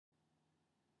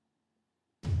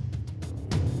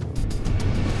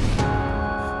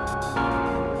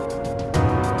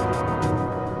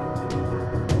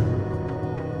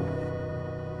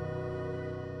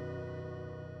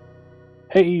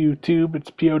Hey YouTube, it's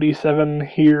POD7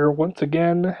 here once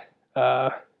again.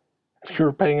 If you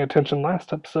were paying attention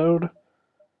last episode,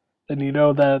 then you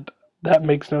know that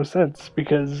makes no sense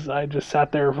because I just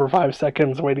sat there for 5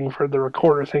 seconds waiting for the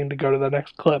recorder thing to go to the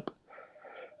next clip.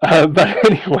 But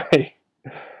anyway,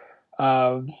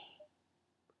 I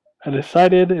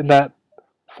decided in that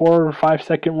 4 or 5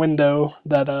 second window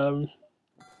that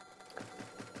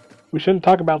we shouldn't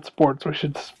talk about sports. We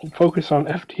should focus on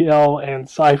FTL and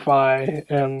sci-fi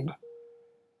and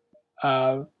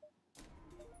the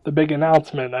big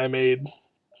announcement I made,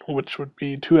 which would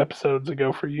be 2 episodes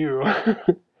ago for you.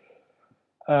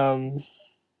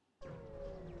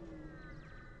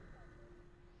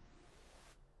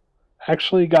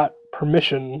 Actually got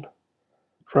permission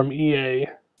from EA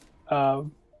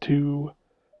to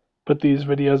put these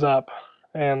videos up,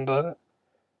 and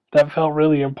that felt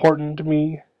really important to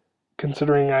me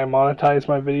considering I monetize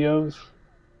my videos,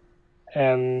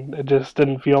 and it just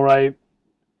didn't feel right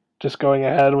just going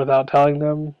ahead without telling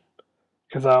them,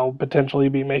 because I'll potentially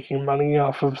be making money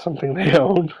off of something they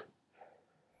own.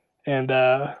 And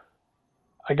I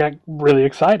got really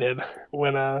excited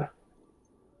when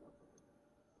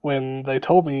they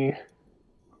told me,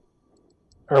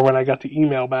 or when I got the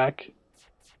email back,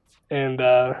 and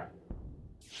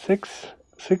six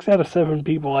out of 7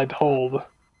 people I told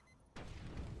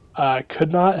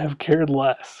could not have cared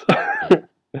less.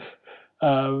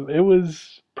 It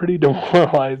was pretty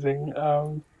demoralizing.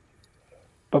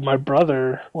 But my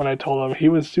brother, when I told him, he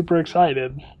was super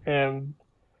excited, and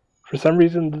for some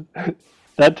reason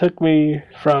that took me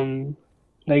from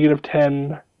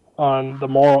 -10 on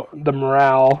the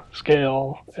morale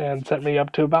scale and set me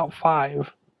up to about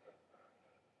 5.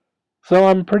 So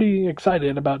I'm pretty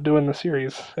excited about doing the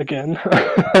series again.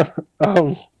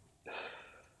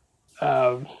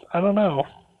 I don't know.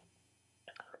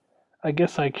 I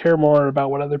guess I care more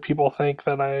about what other people think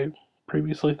than I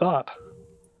previously thought.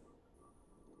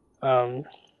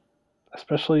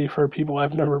 Especially for people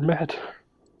I've never met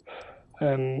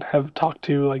and have talked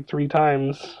to like 3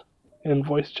 times in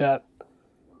voice chat.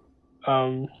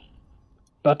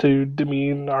 Not to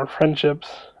demean our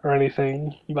friendships or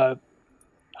anything, but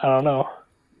I don't know.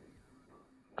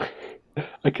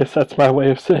 I guess that's my way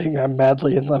of saying I'm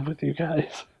madly in love with you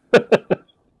guys.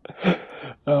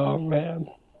 Oh man.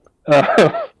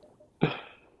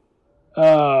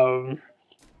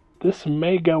 This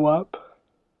may go up.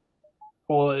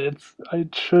 Well,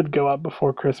 it should go up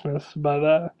before Christmas,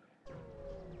 but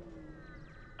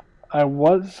I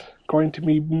was going to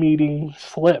be meeting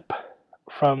Slip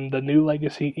from the New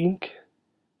Legacy Inc.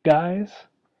 guys.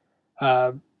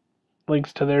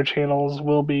 Links to their channels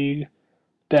will be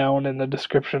down in the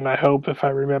description, I hope, if I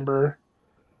remember.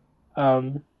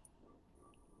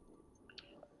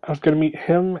 I was going to meet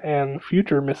him and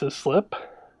future Mrs. Slip,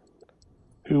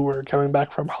 who were coming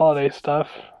back from holiday stuff.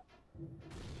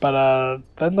 But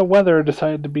then the weather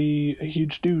decided to be a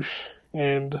huge douche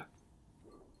and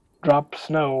drop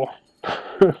snow.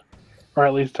 Or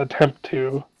at least attempt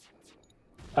to.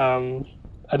 I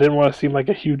didn't want to seem like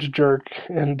a huge jerk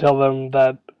and tell them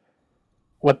that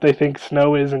what they think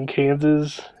snow is in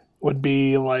Kansas would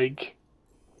be like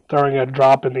throwing a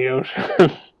drop in the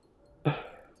ocean.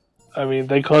 I mean,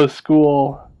 they closed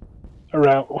school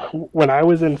around... When I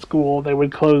was in school, they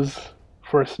would close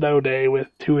for a snow day with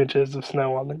 2 inches of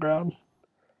snow on the ground.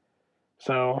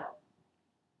 So,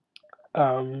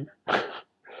 I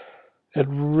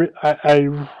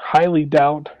highly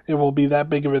doubt it will be that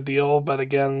big of a deal, but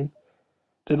again,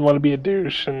 didn't want to be a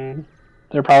douche, and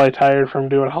they're probably tired from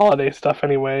doing holiday stuff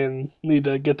anyway and need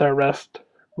to get their rest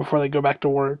before they go back to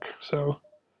work, so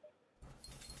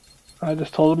I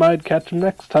just told them I'd catch them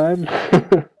next time.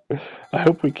 I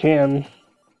hope we can.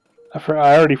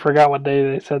 I already forgot what day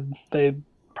they said they'd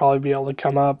probably be able to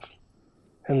come up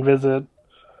and visit.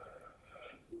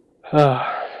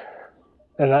 And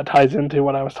that ties into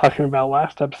what I was talking about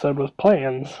last episode with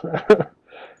plans.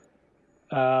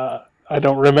 I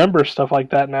don't remember stuff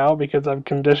like that now because I've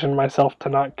conditioned myself to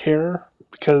not care,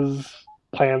 because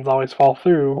plans always fall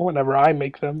through whenever I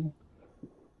make them.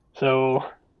 So,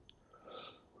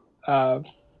 I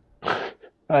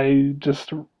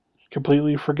just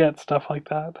completely forget stuff like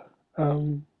that.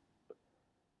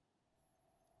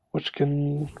 Which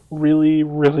can really,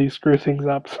 really screw things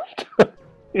up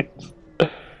sometimes.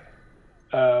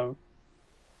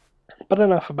 But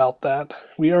enough about that.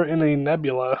 We are in a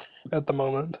nebula at the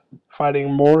moment,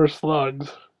 fighting more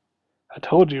slugs. I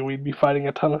told you we'd be fighting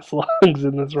a ton of slugs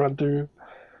in this run-through.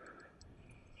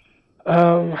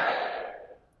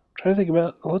 Trying to think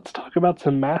about... Let's talk about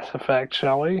some Mass Effect,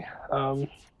 shall we?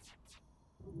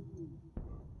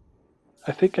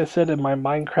 I think I said in my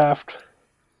Minecraft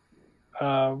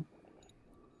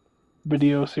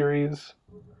video series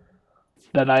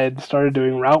that I had started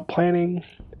doing route planning,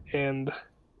 and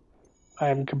I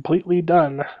am completely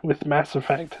done with Mass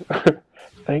Effect.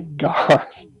 Thank God.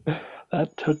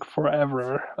 That took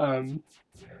forever.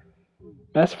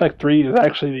 Mass Effect 3 is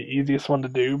actually the easiest one to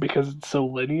do because it's so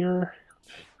linear.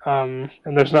 And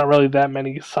there's not really that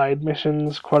many side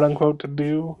missions, quote unquote, to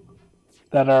do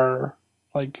that are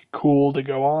like cool to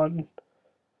go on.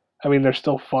 I mean, they're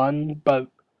still fun, but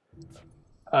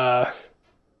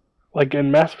like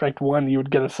in Mass Effect 1, you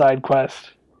would get a side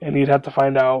quest and you'd have to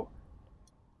find out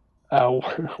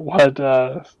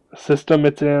what system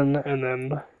it's in, and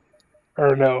then,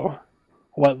 or no,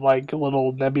 what like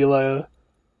little nebula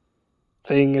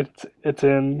thing it's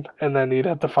in, and then you'd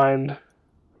have to find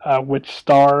which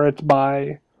star it's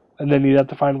by, and then you'd have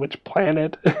to find which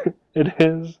planet it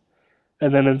is,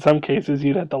 and then in some cases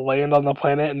you'd have to land on the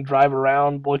planet and drive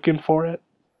around looking for it.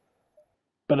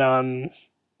 But on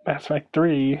Mass Effect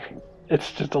 3,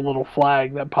 it's just a little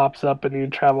flag that pops up and you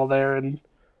travel there, and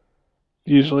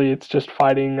usually it's just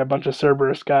fighting a bunch of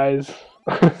Cerberus guys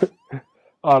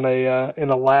on in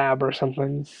a lab or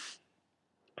something.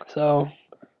 So,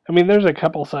 I mean, there's a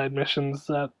couple side missions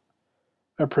that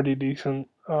are pretty decent,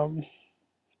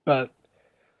 but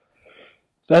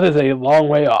that is a long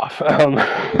way off.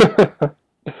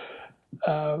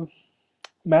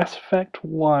 Mass Effect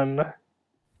 1,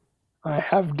 I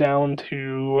have down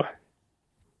to,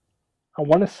 I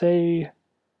want to say,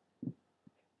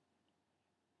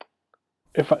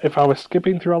 if I was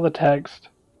skipping through all the text,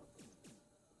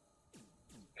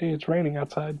 hey, it's raining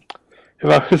outside. If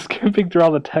I was skipping through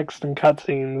all the text and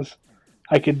cutscenes,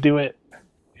 I could do it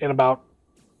in about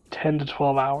 10 to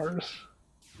 12 hours.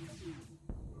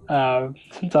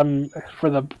 Since I'm for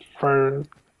the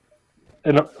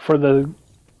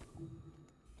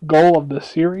goal of the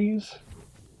series,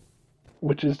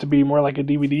 which is to be more like a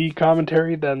DVD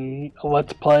commentary than a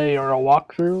Let's Play or a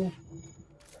walkthrough,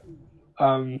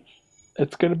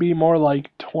 it's going to be more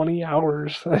like 20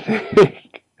 hours, I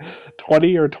think.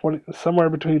 20 or 20, somewhere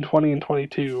between 20 and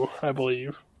 22, I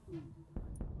believe.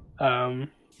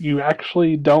 You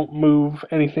actually don't move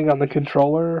anything on the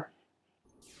controller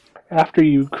after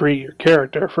you create your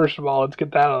character. First of all, let's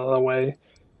get that out of the way.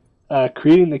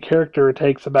 Creating the character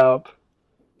takes about,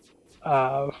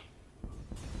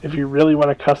 if you really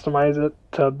want to customize it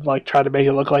to like try to make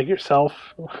it look like yourself,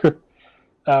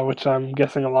 which I'm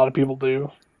guessing a lot of people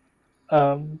do,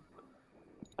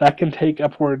 that can take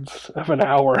upwards of an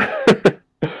hour.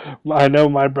 I know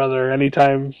my brother,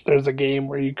 anytime there's a game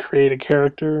where you create a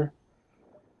character,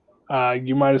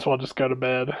 you might as well just go to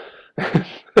bed.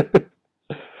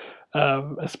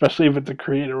 Especially if it's a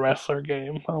create a wrestler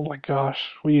game. Oh my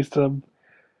gosh. We used to,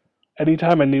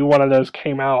 anytime a new one of those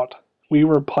came out, we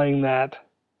were playing that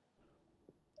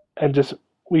and just,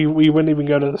 we wouldn't even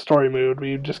go to the story mode.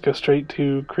 We would just go straight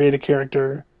to create a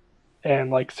character,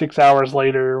 and like 6 hours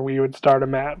later we would start a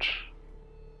match.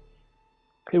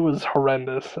 It was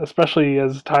horrendous, especially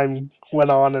as time went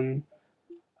on and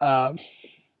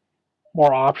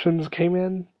more options came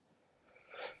in.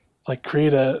 Like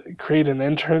create an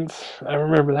entrance. I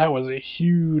remember that was a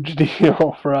huge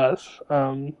deal for us.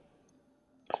 WrestleMania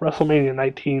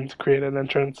 19's create an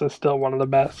entrance is still one of the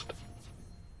best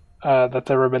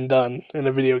that's ever been done in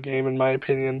a video game, in my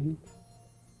opinion.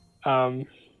 I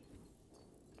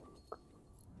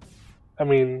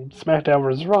mean, SmackDown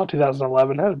vs. Raw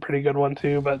 2011 had a pretty good one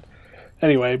too, but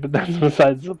anyway, but that's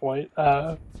besides the point.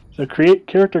 So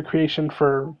character creation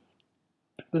for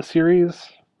the series.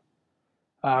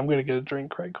 I'm going to get a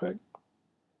drink right quick.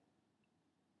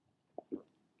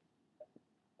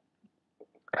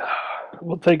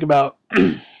 We'll take about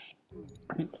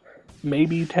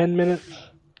maybe 10 minutes,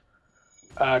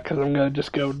 because I'm going to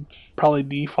just go probably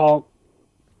default.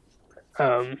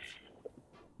 And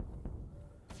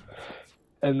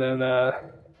then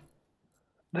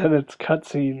it's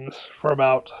cutscenes for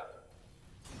about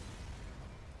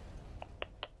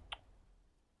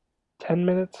 10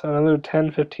 minutes, another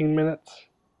 10-15 minutes,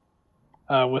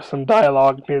 with some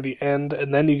dialogue near the end,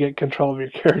 and then you get control of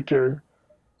your character.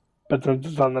 But since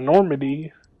it's on the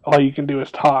Normandy, all you can do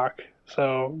is talk.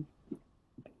 So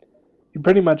you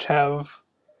pretty much have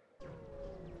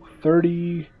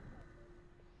 30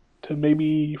 to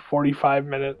maybe 45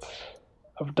 minutes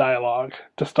of dialogue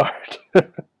to start.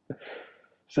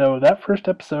 So that first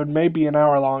episode may be an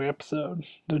hour-long episode,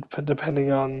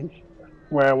 depending on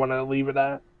where I want to leave it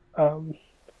at. And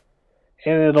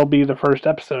it'll be the first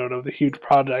episode of the huge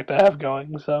project I have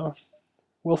going, so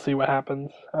we'll see what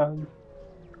happens.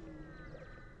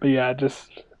 But yeah,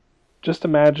 just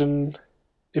imagine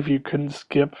if you couldn't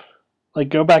skip like,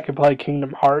 go back and play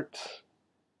Kingdom Hearts.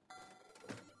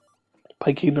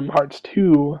 Play Kingdom Hearts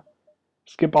 2,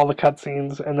 skip all the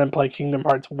cutscenes, and then play Kingdom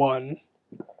Hearts 1.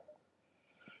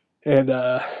 And,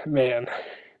 man,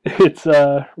 it's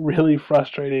really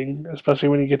frustrating, especially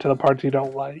when you get to the parts you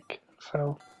don't like.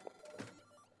 So,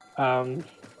 I'm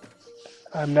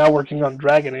now working on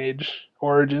Dragon Age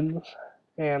Origins,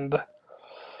 and,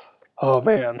 oh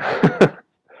man,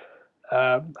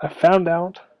 I found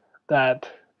out that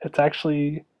it's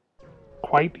actually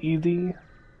quite easy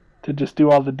to just do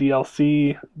all the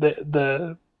DLC,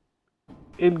 the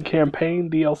in-campaign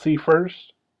DLC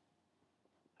first,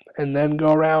 and then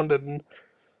go around and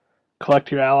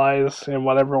collect your allies in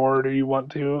whatever order you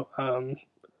want to.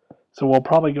 So we'll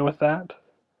probably go with that.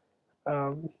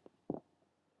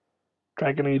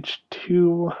 Dragon Age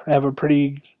 2, I have a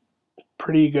pretty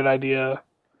good idea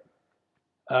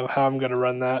of how I'm going to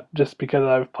run that, just because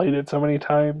I've played it so many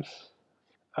times.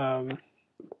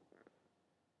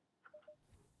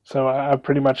 So I've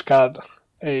pretty much got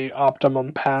a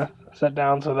optimum path set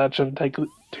down, so that shouldn't take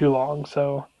too long.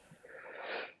 So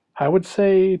I would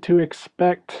say to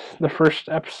expect the first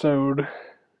episode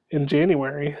in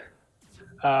January.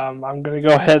 I'm going to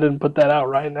go ahead and put that out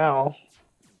right now.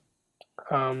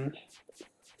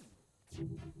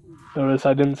 Notice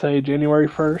I didn't say January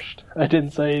 1st. I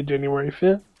didn't say January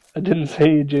 5th. I didn't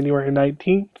say January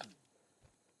 19th.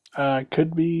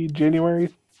 Could be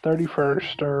January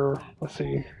 31st, or let's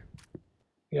see.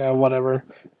 Yeah, whatever.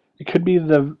 It could be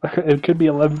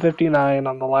 11:59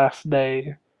 on the last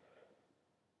day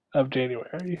of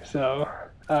January. So,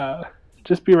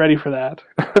 just be ready for that.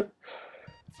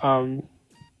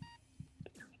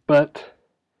 But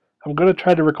I'm going to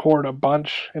try to record a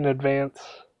bunch in advance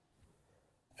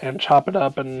and chop it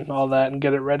up and all that and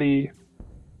get it ready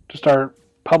to start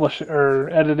publishing or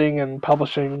editing and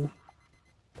publishing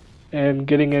and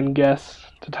getting in guests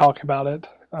to talk about it.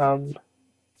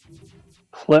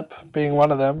 Slip being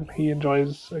one of them. He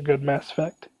enjoys a good Mass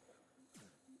Effect.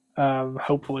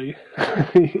 Hopefully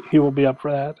he will be up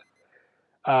for that.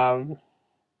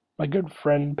 My good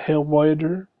friend Pale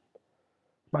Voyager,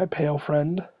 my pale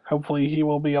friend, hopefully he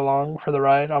will be along for the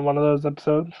ride on one of those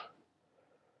episodes.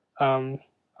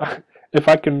 If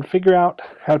I can figure out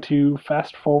how to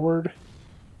fast forward,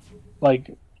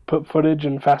 like put footage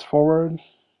and fast forward,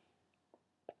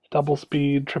 double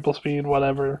speed, triple speed,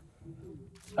 whatever,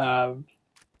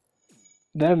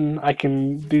 then I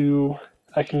can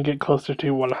get closer to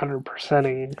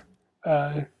 100%ing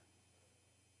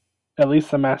at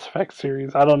least the Mass Effect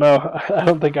series. I don't know. I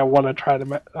don't think I want to try to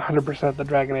 100% the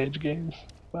Dragon Age games,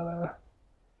 but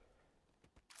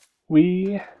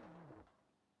we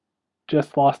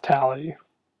just lost tally,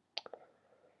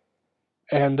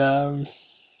 and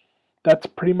that's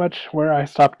pretty much where I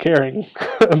stopped caring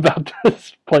about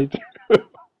this playthrough.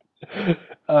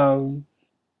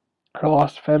 I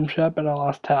lost Femshep and I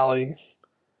lost Tally,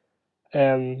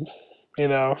 and you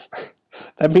know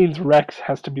that means Rex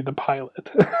has to be the pilot.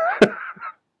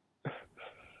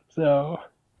 So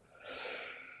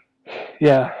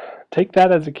yeah, take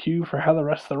that as a cue for how the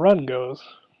rest of the run goes.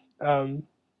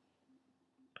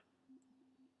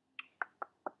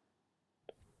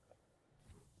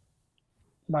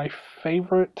 My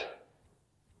favorite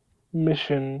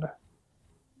mission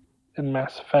in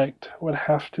Mass Effect would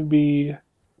have to be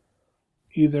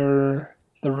either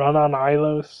the run on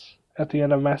Ilos at the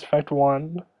end of Mass Effect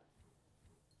 1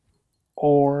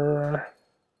 or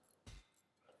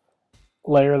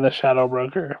Lair of the Shadow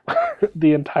Broker.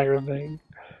 The entire thing.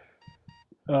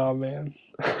 Oh man.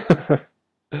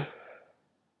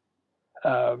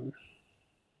 I'm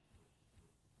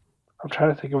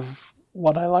trying to think of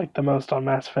what I like the most on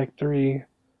Mass Effect 3.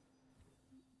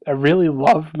 I really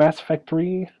love Mass Effect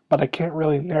 3, but I can't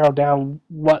really narrow down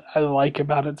what I like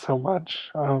about it so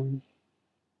much.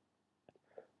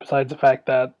 Besides the fact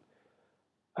that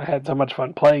I had so much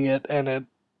fun playing it, and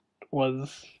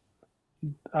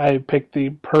I picked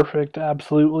the perfect,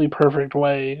 absolutely perfect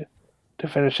way to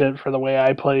finish it for the way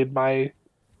I played my,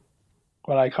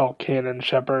 what I call Canon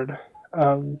Shepherd.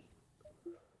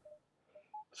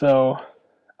 So,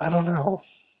 I don't know.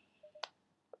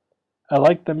 I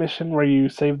like the mission where you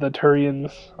save the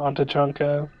Turians on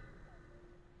Tachanka.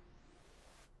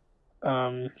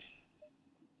 I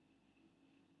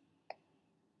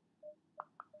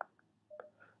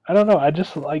don't know. I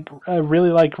really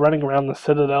like running around the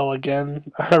Citadel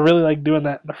again. I really like doing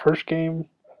that in the first game,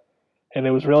 and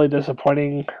it was really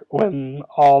disappointing when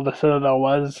all the Citadel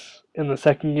was in the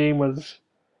second game was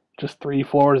just 3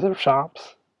 floors of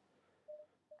shops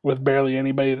with barely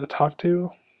anybody to talk to.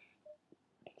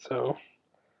 So,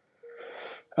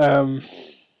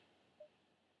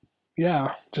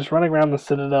 yeah, just running around the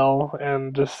Citadel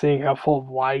and just seeing how full of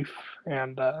life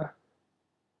and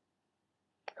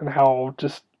how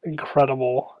just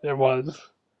incredible it was.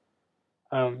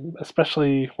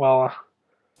 Especially, well,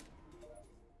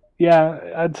 yeah,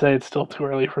 I'd say it's still too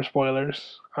early for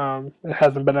spoilers. It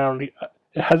hasn't been out.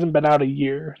 It hasn't been out a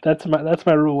year. That's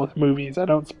my rule with movies. I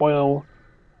don't spoil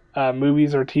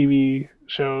movies or TV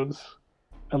shows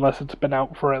unless it's been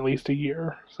out for at least a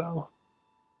year. So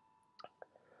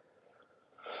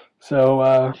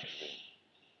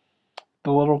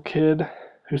the little kid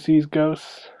who sees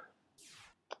ghosts.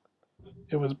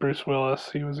 It was Bruce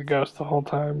Willis. He was a ghost the whole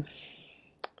time.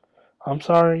 I'm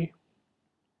sorry,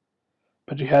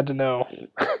 but you had to know.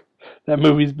 That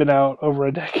movie's been out over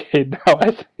a decade now,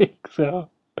 I think. So,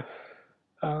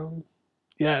 um,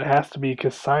 yeah, it has to be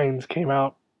because Signs came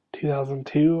out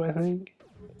 2002, I think,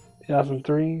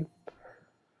 2003.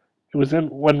 It was in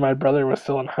when my brother was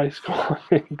still in high school, I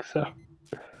think. So,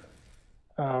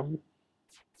 um,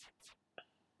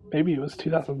 maybe it was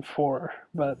 2004,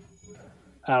 but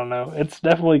I don't know. It's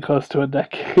definitely close to a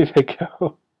decade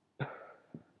ago.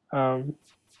 Um,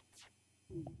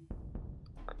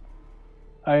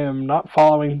 I am not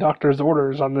following doctor's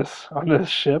orders on this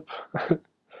ship.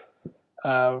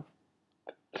 uh,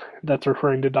 that's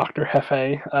referring to Dr.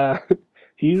 Hefe.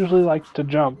 He usually likes to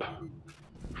jump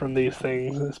from these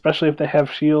things, especially if they have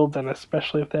shields and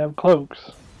especially if they have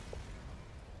cloaks.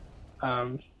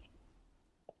 Um,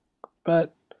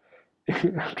 but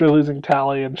after losing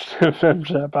Tally and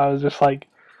Femshep, I was just like,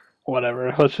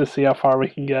 whatever, let's just see how far we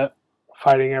can get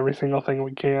fighting every single thing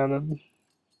we can.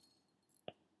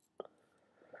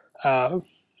 And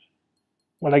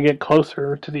when I get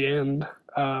closer to the end,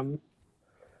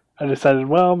 I decided,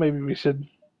 well, maybe we should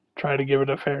try to give it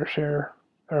a fair share,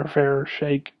 or a fair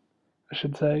shake, I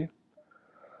should say.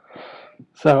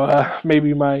 So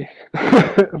maybe my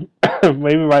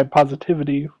maybe my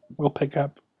positivity will pick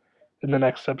up in the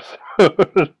next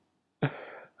episode.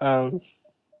 um,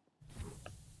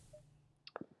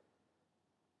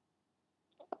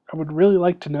 I would really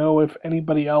like to know if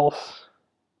anybody else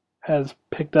has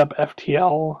picked up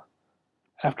FTL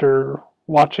after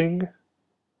watching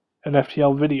an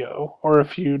FTL video, or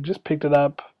if you just picked it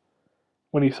up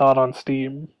when you saw it on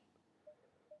Steam.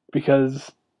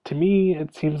 Because to me,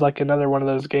 it seems like another one of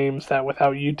those games that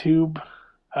without YouTube,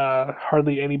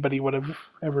 hardly anybody would have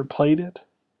ever played it.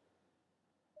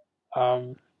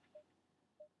 Kind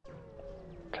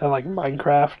of like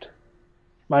Minecraft.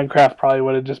 Minecraft probably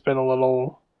would have just been a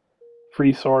little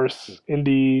free source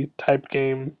indie type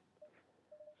game.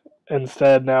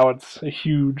 Instead, now it's a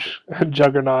huge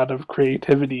juggernaut of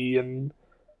creativity and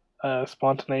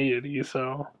spontaneity.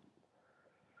 So,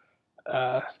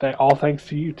 all thanks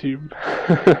to YouTube.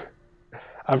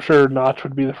 I'm sure Notch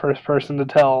would be the first person to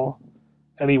tell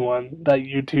anyone that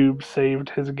YouTube saved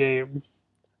his game,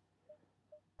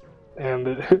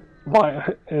 and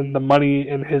and the money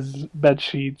in his bed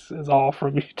sheets is all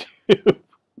from YouTube.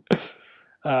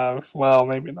 Well,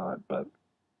 maybe not, but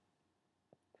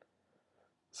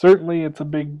certainly it's a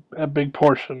big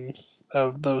portion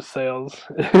of those sales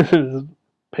is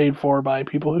paid for by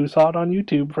people who saw it on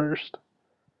YouTube first.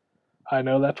 I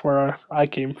know that's where I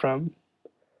came from.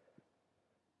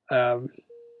 Um,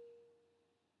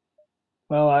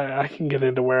 well, I can get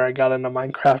into where I got into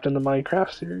Minecraft in the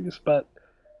Minecraft series, but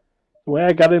the way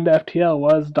I got into FTL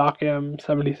was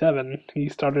DocM77. He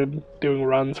started doing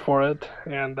runs for it,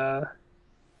 and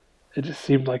it just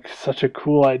seemed like such a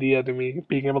cool idea to me,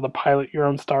 being able to pilot your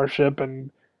own starship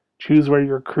and choose where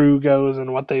your crew goes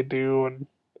and what they do, and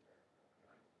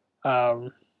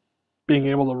um, being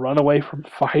able to run away from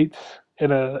fights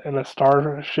in a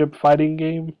starship fighting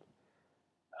game.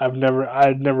 I'd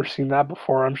never seen that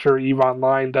before. I'm sure EVE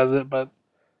Online does it, but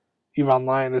EVE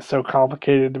Online is so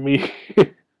complicated to me.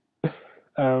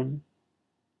 um,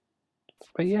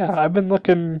 but yeah, I've been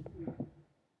looking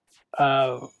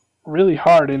really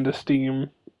hard into Steam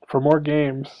for more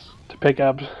games to pick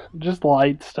up, just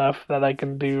light stuff that I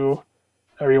can do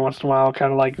every once in a while,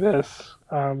 kind of like this.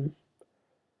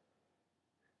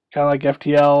 Kind of like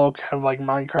FTL, kind of like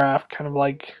Minecraft, kind of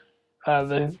like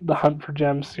the Hunt for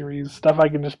Gems series. Stuff I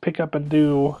can just pick up and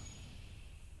do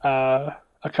a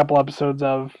couple episodes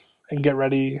of and get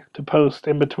ready to post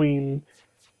in between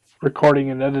recording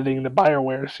and editing the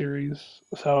BioWare series.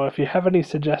 So if you have any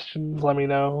suggestions, let me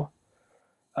know.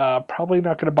 Probably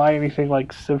not going to buy anything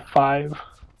like Civ 5,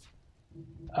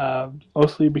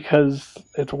 mostly because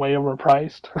it's way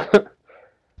overpriced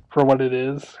for what it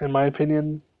is, in my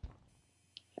opinion.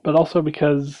 But also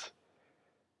because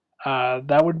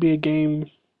that would be a game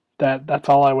that's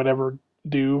all I would ever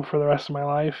do for the rest of my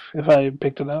life if I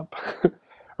picked it up.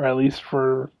 or at least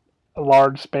for a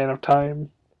large span of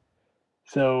time.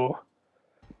 So,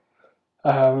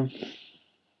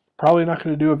 probably not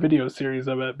going to do a video series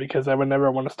of it because I would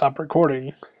never want to stop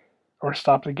recording or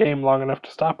stop the game long enough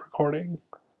to stop recording.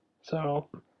 So,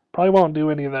 probably won't do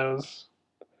any of those.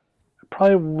 I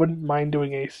probably wouldn't mind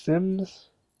doing a Sims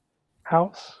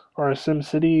house or a Sim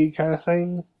City kind of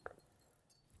thing.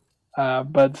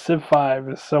 But Civ 5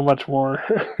 is so much more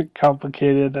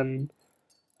complicated and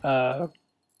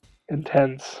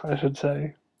intense, I should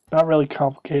say. Not really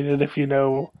complicated if you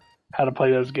know how to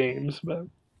play those games, but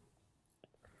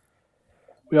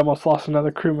we almost lost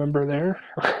another crew member there.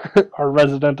 Our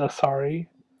resident Asari.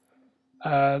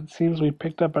 It seems we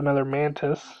picked up another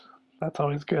Mantis. That's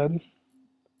always good.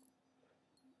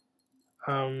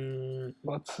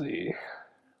 Let's see.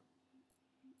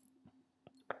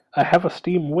 I have a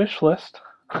Steam wish list.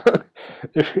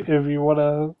 if you want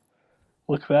to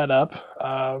look that up.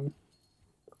 I'm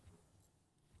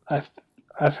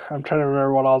trying to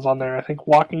remember what all's on there. I think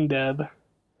Walking Dead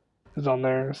is on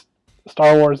there.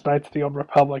 Star Wars Knights of the Old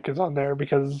Republic is on there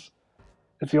because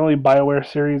it's the only BioWare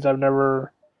series I've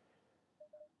never...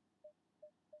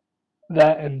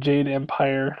 That and Jade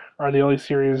Empire are the only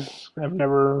series I've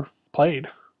never played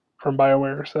from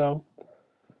BioWare, so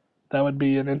that would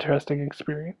be an interesting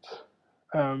experience.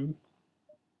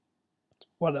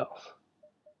 What else?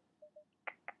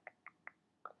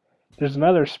 There's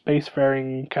another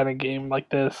spacefaring kind of game like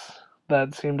this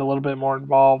that seemed a little bit more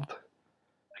involved.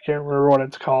 I can't remember what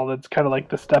it's called. It's kind of like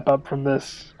the step up from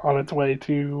this on its way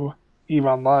to EVE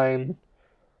Online.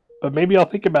 But maybe I'll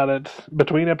think about it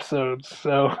between episodes.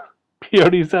 So,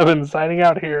 POD7 signing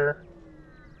out here.